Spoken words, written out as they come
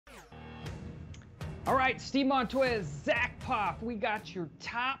All right, Steve Montoya, Zach Poff, we got your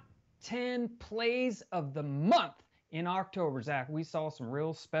top 10 plays of the month in October, Zach. We saw some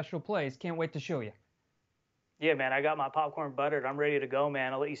real special plays. Can't wait to show you. Yeah, man, I got my popcorn buttered. I'm ready to go,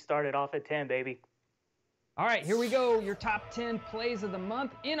 man. I'll let you start it off at 10, baby. All right, here we go. Your top 10 plays of the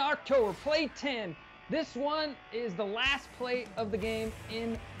month in October. Play 10. This one is the last play of the game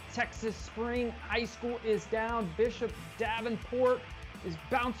in Texas Spring. High School is down. Bishop Davenport is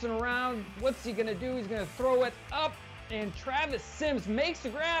bouncing around. What's he going to do? He's going to throw it up, and Travis Sims makes the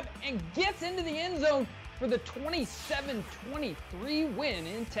grab and gets into the end zone for the 27-23 win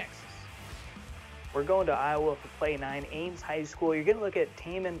in Texas. We're going to Iowa for play 9, Ames High School. You're going to look at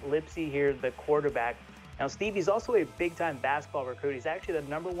Taman Lipsy here, the quarterback. Now, Stevie's also a big-time basketball recruit. He's actually the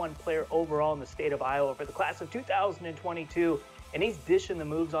 #1 player overall in the state of Iowa for the class of 2022, and he's dishing the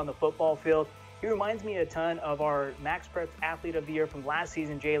moves on the football field. He reminds me a ton of our Max Preps Athlete of the Year from last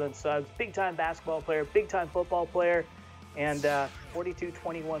season, Jalen Suggs. Big-time basketball player, big-time football player, and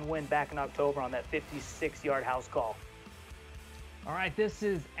 42-21 win back in October on that 56-yard house call. All right, this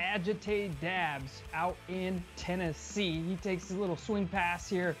is Agitated Dabs out in Tennessee. He takes his little swing pass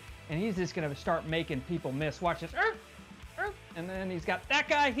here, and he's just going to start making people miss. Watch this. And then he's got that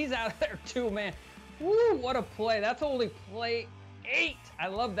guy. He's out of there too, man. Woo, what a play. That's only play 8. I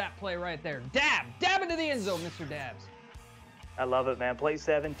love that play right there. Dab into the end zone, Mr. Dabs. I love it, man. Play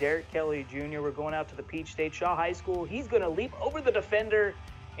 7, Derek Kelly Jr. We're going out to the Peach State Shaw High School. He's going to leap over the defender,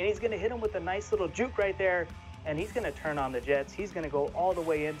 and he's going to hit him with a nice little juke right there, and he's going to turn on the Jets. He's going to go all the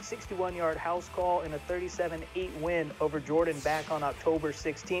way in. 61-yard house call and a 37-8 win over Jordan back on October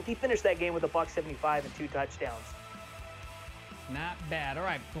 16th. He finished that game with a $175 and 2 touchdowns. Not bad. All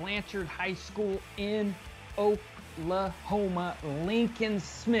right, Blanchard High School in Oklahoma. Lincoln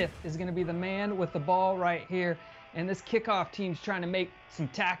Smith is going to be the man with the ball right here. And this kickoff team's trying to make some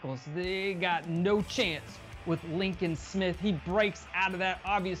tackles. They got no chance with Lincoln Smith. He breaks out of that.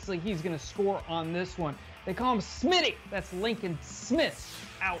 Obviously, he's going to score on this one. They call him Smitty. That's Lincoln Smith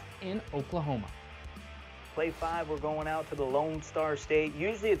out in Oklahoma. Play 5, we're going out to the Lone Star State.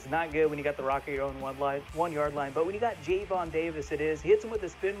 Usually it's not good when you got the rock at your own 1 yard line, but when you got Javon Davis, it is. He hits him with a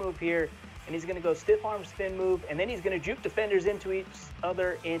spin move here, and he's going to go stiff arm spin move, and then he's going to juke defenders into each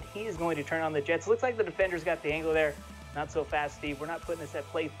other, and he is going to turn on the Jets. Looks like the defenders got the angle there. Not so fast, Steve. We're not putting this at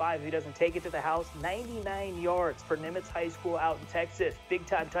play 5 if he doesn't take it to the house. 99 yards for Nimitz High School out in Texas. Big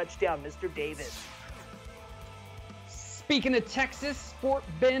time touchdown, Mr. Davis. Speaking of Texas, Fort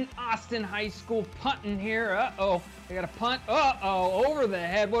Bend Austin High School punting here. Uh-oh, they got a punt. Uh-oh, over the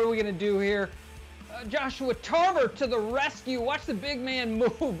head. What are we going to do here? Joshua Tarver to the rescue. Watch the big man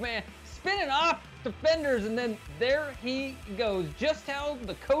move, man. Spinning off defenders, and then there he goes. Just how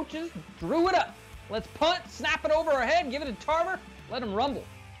the coaches drew it up. Let's punt, snap it over our head, give it to Tarver, let him rumble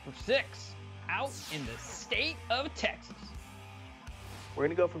for 6 out in the state of Texas. We're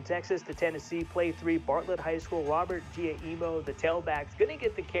going to go from Texas to Tennessee. Play 3, Bartlett High School. Robert Giaimo, the tailback's going to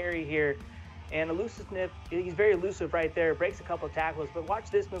get the carry here. And elusiveness, he's very elusive right there. Breaks a couple of tackles. But watch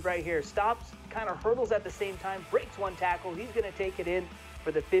this move right here. Stops, kind of hurdles at the same time. Breaks 1 tackle. He's going to take it in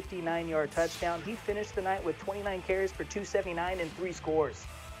for the 59-yard touchdown. He finished the night with 29 carries for 279 and 3 scores.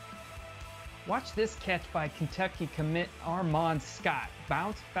 Watch this catch by Kentucky commit Armand Scott.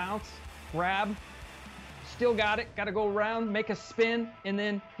 Bounce, grab. Still got it. Got to go around, make a spin, and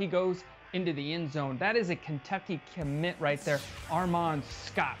then he goes into the end zone. That is a Kentucky commit right there. Armand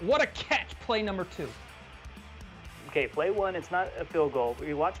Scott. What a catch. Play number 2. Okay, play 1, it's not a field goal.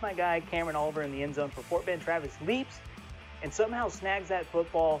 You watch my guy, Cameron Oliver, in the end zone for Fort Bend. Travis leaps and somehow snags that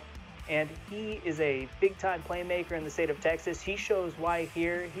football, and he is a big-time playmaker in the state of Texas. He shows why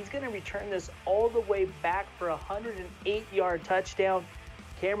here. He's going to return this all the way back for a 108-yard touchdown.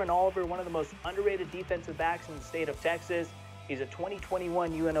 Cameron Oliver, one of the most underrated defensive backs in the state of Texas. He's a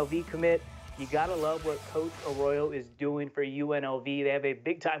 2021 UNLV commit. You got to love what Coach Arroyo is doing for UNLV. They have a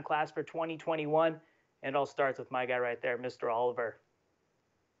big-time class for 2021, and it all starts with my guy right there, Mr. Oliver.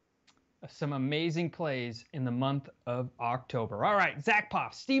 Some amazing plays in the month of October. All right, Zach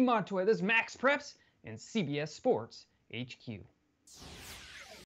Poff, Steve Montoya, this is Max Preps and CBS Sports HQ.